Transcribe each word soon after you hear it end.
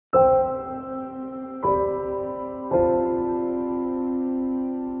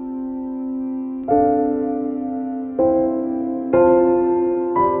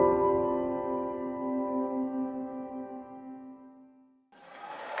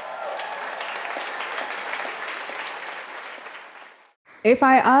If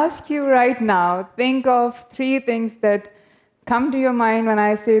I ask you right now, think of three things that come to your mind when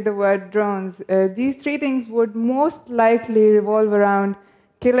I say the word drones. These three things would most likely revolve around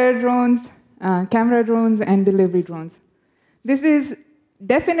killer drones, camera drones, and delivery drones. This is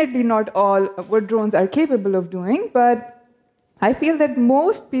definitely not all what drones are capable of doing, but I feel that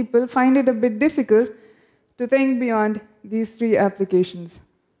most people find it a bit difficult to think beyond these three applications.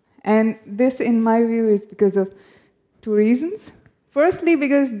 And this, in my view, is because of two reasons. Firstly,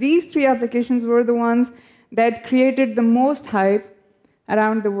 because these three applications were the ones that created the most hype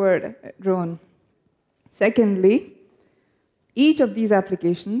around the word drone. Secondly, each of these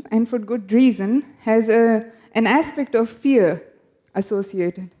applications, and for good reason, has an aspect of fear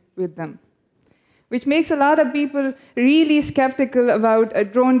associated with them, which makes a lot of people really skeptical about a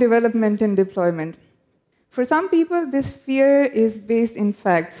drone development and deployment. For some people, this fear is based in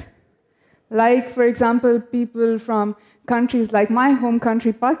facts. Like, for example, people from countries like my home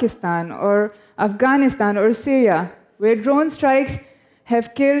country, Pakistan, or Afghanistan, or Syria, where drone strikes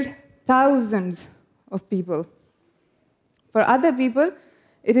have killed thousands of people. For other people,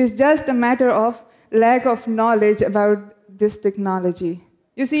 it is just a matter of lack of knowledge about this technology.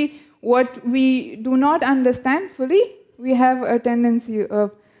 You see, what we do not understand fully, we have a tendency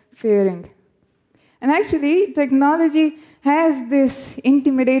of fearing. And actually, technology has this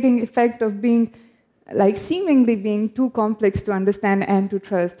intimidating effect of being, like, seemingly being too complex to understand and to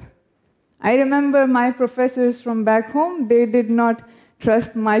trust. I remember my professors from back home, they did not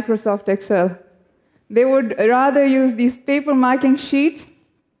trust Microsoft Excel. They would rather use these paper marking sheets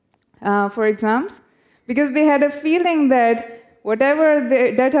for exams, because they had a feeling that whatever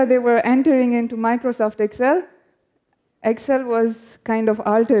data they were entering into Microsoft Excel, Excel was kind of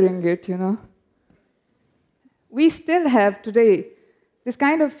altering it, you know. We still have today this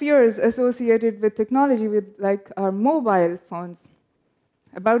kind of fears associated with technology, with like our mobile phones,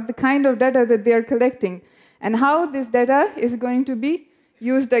 about the kind of data that they are collecting and how this data is going to be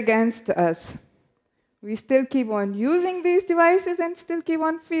used against us. We still keep on using these devices and still keep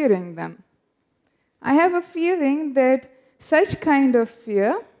on fearing them. I have a feeling that such kind of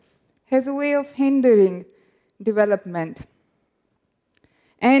fear has a way of hindering development.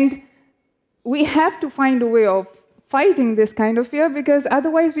 And we have to find a way of fighting this kind of fear, because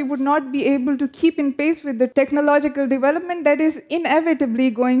otherwise we would not be able to keep in pace with the technological development that is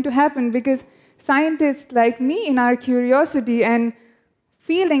inevitably going to happen, because scientists like me, in our curiosity and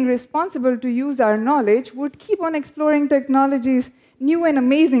feeling responsible to use our knowledge, would keep on exploring technologies, new and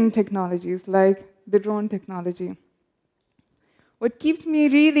amazing technologies like the drone technology. What keeps me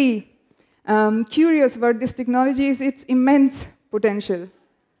really curious about this technology is its immense potential.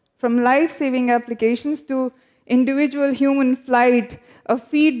 From life-saving applications to individual human flight, a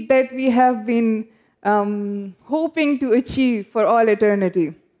feat that we have been hoping to achieve for all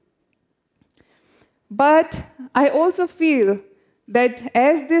eternity. But I also feel that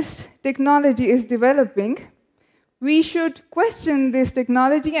as this technology is developing, we should question this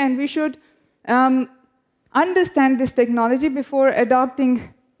technology and we should understand this technology before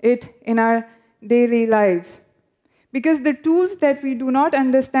adopting it in our daily lives. Because the tools that we do not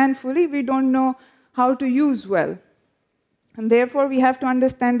understand fully, we don't know how to use well. And therefore, we have to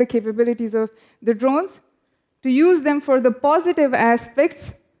understand the capabilities of the drones, to use them for the positive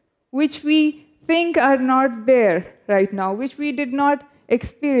aspects which we think are not there right now, which we did not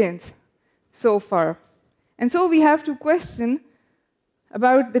experience so far. And so we have to question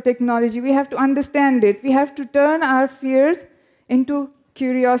about the technology. We have to understand it. We have to turn our fears into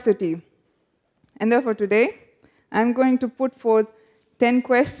curiosity. And therefore, today, I'm going to put forth 10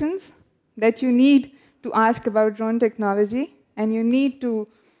 questions that you need to ask about drone technology, and you need to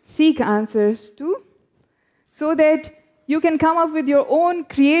seek answers to, so that you can come up with your own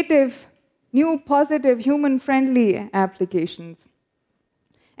creative, new, positive, human-friendly applications.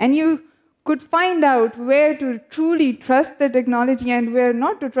 And you could find out where to truly trust the technology and where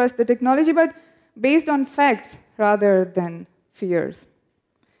not to trust the technology, but based on facts rather than fears.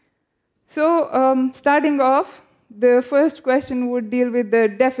 So, starting off, the first question would deal with the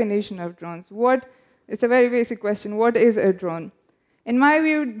definition of drones. It's a very basic question. What is a drone? In my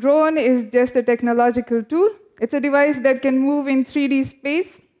view, drone is just a technological tool. It's a device that can move in 3D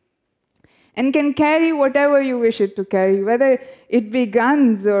space and can carry whatever you wish it to carry, whether it be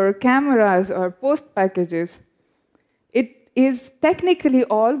guns or cameras or post packages. It is technically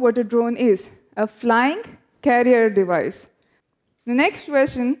all what a drone is, a flying carrier device. The next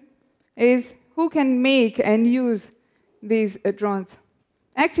question is, who can make and use these drones?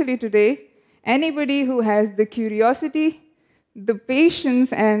 Actually, today, anybody who has the curiosity, the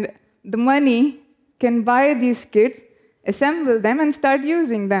patience, and the money can buy these kits assemble them and start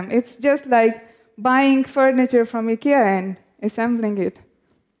using them. It's just like buying furniture from IKEA and assembling it.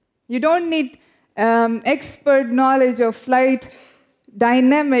 You don't need expert knowledge of flight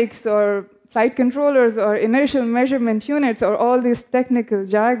dynamics or flight controllers or inertial measurement units or all this technical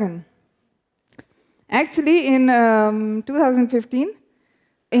jargon. Actually, in 2015,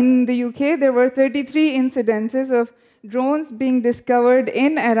 in the UK, there were 33 incidences of drones being discovered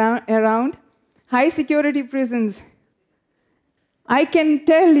in around high-security prisons. I can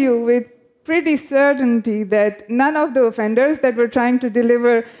tell you with pretty certainty that none of the offenders that were trying to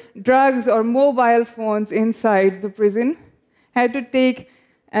deliver drugs or mobile phones inside the prison had to take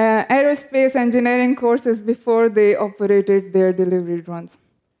aerospace engineering courses before they operated their delivery drones.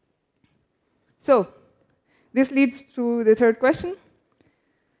 So, this leads to the third question.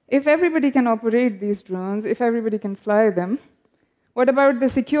 If everybody can operate these drones, if everybody can fly them, what about the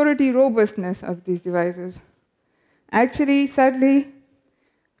security robustness of these devices? Actually, sadly,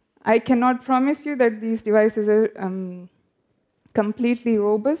 I cannot promise you that these devices are completely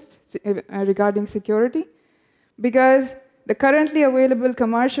robust regarding security, because the currently available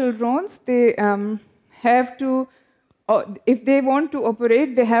commercial drones, they have to, if they want to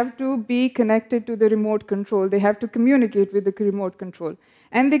operate, they have to be connected to the remote control. They have to communicate with the remote control.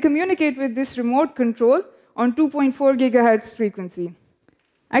 And they communicate with this remote control on 2.4 gigahertz frequency.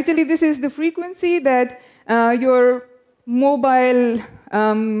 Actually, this is the frequency that your mobile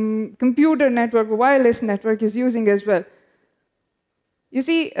computer network, wireless network is using as well. You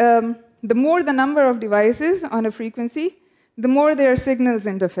see, the more the number of devices on a frequency, the more their signals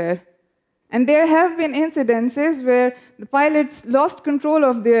interfere. And there have been incidences where the pilots lost control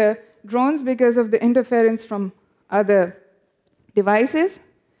of their drones because of the interference from other devices,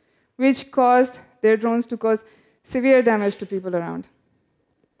 which caused their drones to cause severe damage to people around.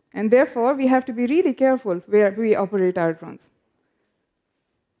 And therefore, we have to be really careful where we operate our drones.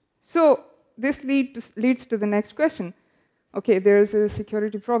 So this leads to the next question. Okay, there's a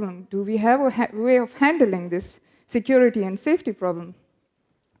security problem. Do we have a way of handling this security and safety problem?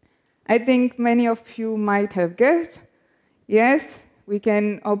 I think many of you might have guessed, yes, we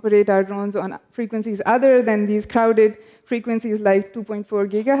can operate our drones on frequencies other than these crowded frequencies like 2.4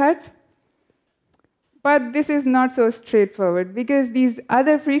 gigahertz. But this is not so straightforward, because these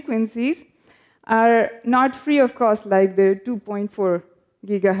other frequencies are not free of cost like the 2.4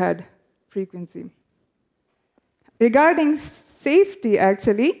 gigahertz frequency. Regarding safety,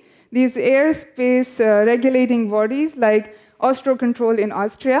 actually, these airspace regulating bodies like Austrocontrol in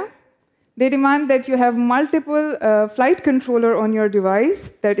Austria, they demand that you have multiple flight controller on your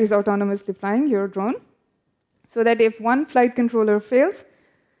device that is autonomously flying your drone, so that if one flight controller fails,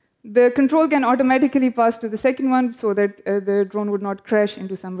 the control can automatically pass to the second one so that the drone would not crash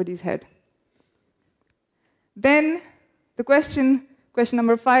into somebody's head. Then the question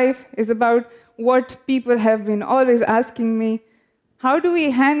number 5, is about what people have been always asking me: how do we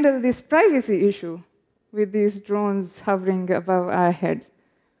handle this privacy issue with these drones hovering above our heads?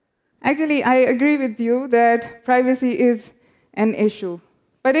 Actually, I agree with you that privacy is an issue.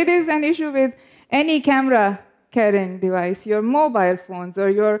 But it is an issue with any camera-carrying device, your mobile phones, or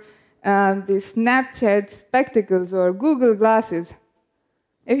your the Snapchat spectacles or Google glasses.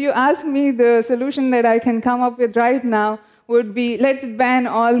 If you ask me, the solution that I can come up with right now would be, let's ban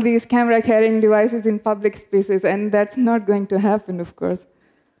all these camera-carrying devices in public spaces, and that's not going to happen, of course.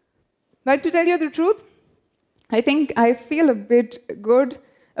 But to tell you the truth, I think I feel a bit good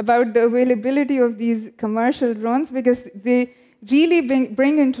about the availability of these commercial drones, because they really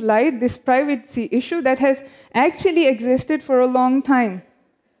bring into light this privacy issue that has actually existed for a long time,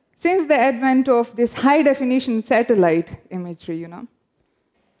 since the advent of this high-definition satellite imagery, you know.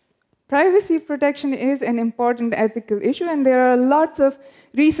 Privacy protection is an important ethical issue, and there are lots of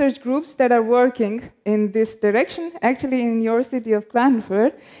research groups that are working in this direction. Actually, in your city of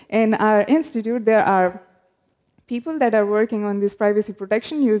Klagenfurt, in our institute, there are people that are working on this privacy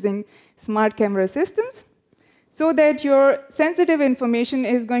protection using smart camera systems, so that your sensitive information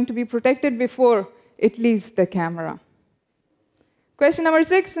is going to be protected before it leaves the camera. Question number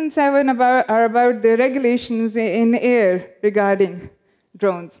 6 and 7 are about the regulations in air regarding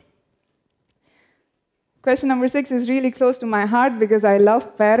drones. Question number 6 is really close to my heart, because I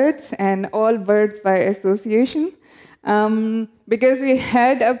love parrots and all birds by association. Because we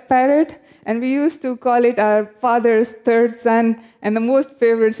had a parrot, and we used to call it our father's third son and the most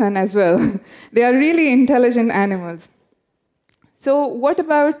favorite son as well. They are really intelligent animals. So what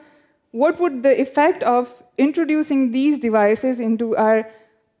would the effect of introducing these devices into our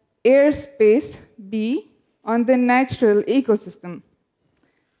airspace be on the natural ecosystem?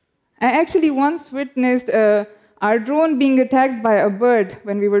 I actually once witnessed an our drone being attacked by a bird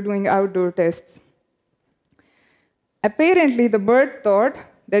when we were doing outdoor tests. Apparently, the bird thought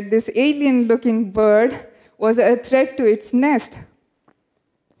that this alien-looking bird was a threat to its nest.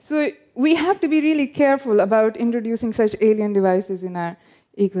 So we have to be really careful about introducing such alien devices in our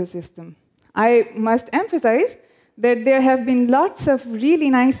ecosystem. I must emphasize that there have been lots of really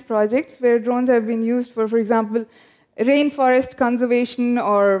nice projects where drones have been used for example, rainforest conservation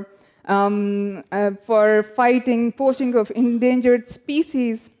or for fighting poaching of endangered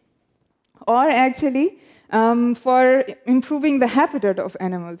species, or actually for improving the habitat of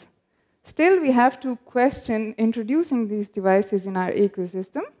animals. Still, we have to question introducing these devices in our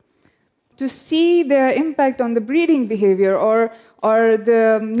ecosystem to see their impact on the breeding behavior or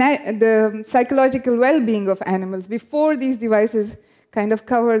the psychological well-being of animals before these devices kind of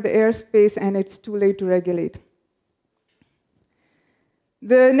cover the airspace and it's too late to regulate.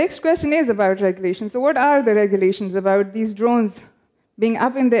 The next question is about regulation. So what are the regulations about these drones being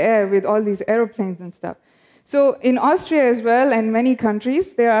up in the air with all these aeroplanes and stuff? So in Austria as well, and many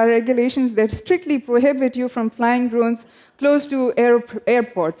countries, there are regulations that strictly prohibit you from flying drones close to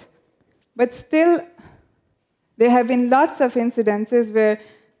airports. But still, there have been lots of incidences where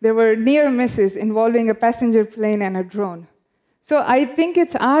there were near misses involving a passenger plane and a drone. So I think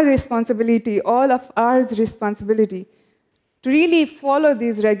it's our responsibility, all of ours responsibility, to really follow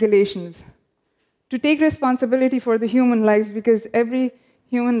these regulations, to take responsibility for the human lives, because every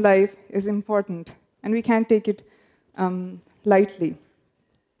human life is important, and we can't take it lightly.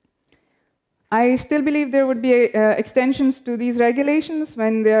 I still believe there would be extensions to these regulations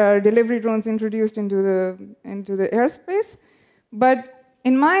when there are delivery drones introduced into the airspace. But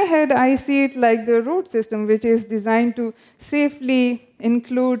in my head, I see it like the road system, which is designed to safely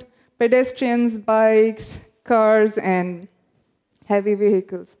include pedestrians, bikes, cars, and heavy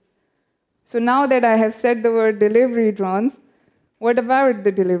vehicles. So now that I have said the word delivery drones, what about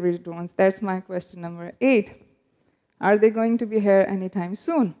the delivery drones? That's my question number 8. Are they going to be here anytime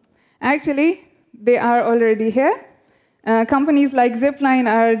soon? Actually, they are already here. Companies like Zipline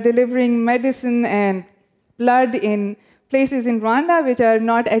are delivering medicine and blood in places in Rwanda which are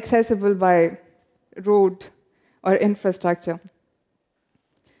not accessible by road or infrastructure.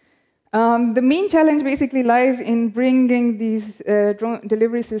 The main challenge basically lies in bringing these drone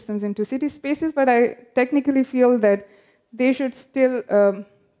delivery systems into city spaces, but I technically feel that they should still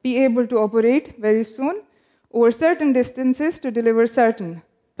be able to operate very soon over certain distances to deliver certain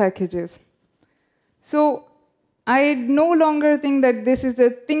packages. So I no longer think that this is a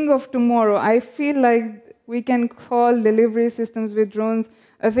thing of tomorrow. I feel like we can call delivery systems with drones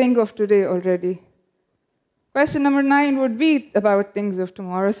a thing of today already. Question number 9 would be about things of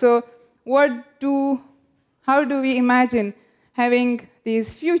tomorrow. So how do we imagine having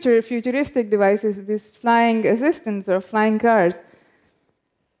these futuristic devices, these flying assistants or flying cars?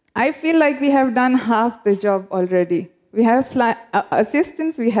 I feel like we have done half the job already. We have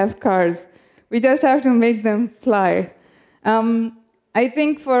assistants, we have cars. We just have to make them fly. I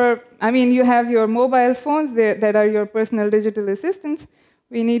think you have your mobile phones that are your personal digital assistants.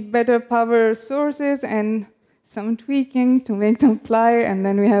 We need better power sources and some tweaking to make them fly, and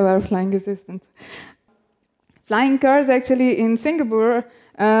then we have our flying assistants. Flying cars, actually, in Singapore,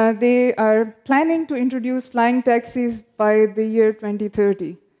 they are planning to introduce flying taxis by the year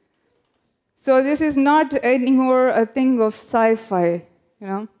 2030. So this is not anymore a thing of sci-fi, you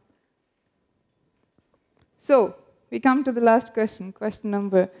know. So we come to the last question, question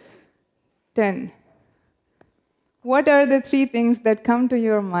number 10. What are the 3 things that come to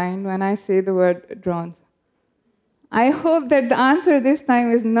your mind when I say the word drones? I hope that the answer this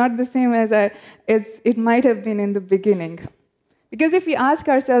time is not the same as it might have been in the beginning. Because if we ask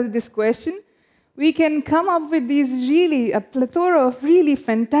ourselves this question, we can come up with a plethora of really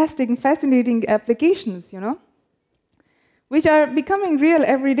fantastic and fascinating applications, you know, which are becoming real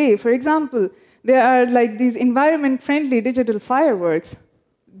every day. For example, there are like these environment-friendly digital fireworks.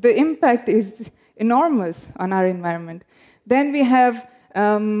 The impact is enormous on our environment. Then we have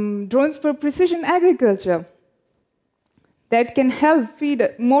drones for precision agriculture that can help feed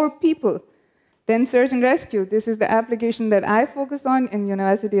more people. Then search and rescue. This is the application that I focus on in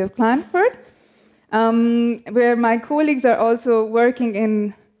University of Klagenfurt, where my colleagues are also working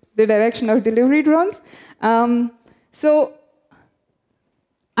in the direction of delivery drones. So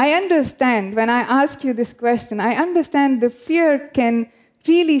I understand, when I ask you this question, I understand the fear can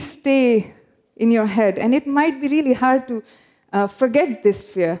really stay in your head, and it might be really hard to forget this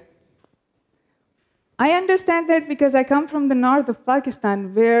fear. I understand that because I come from the north of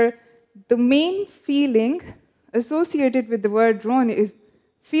Pakistan, where the main feeling associated with the word drone is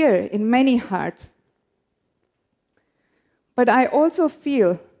fear in many hearts. But I also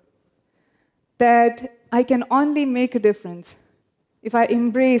feel that I can only make a difference if I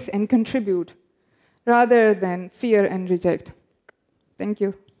embrace and contribute rather than fear and reject. Thank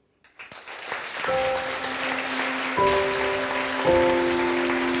you.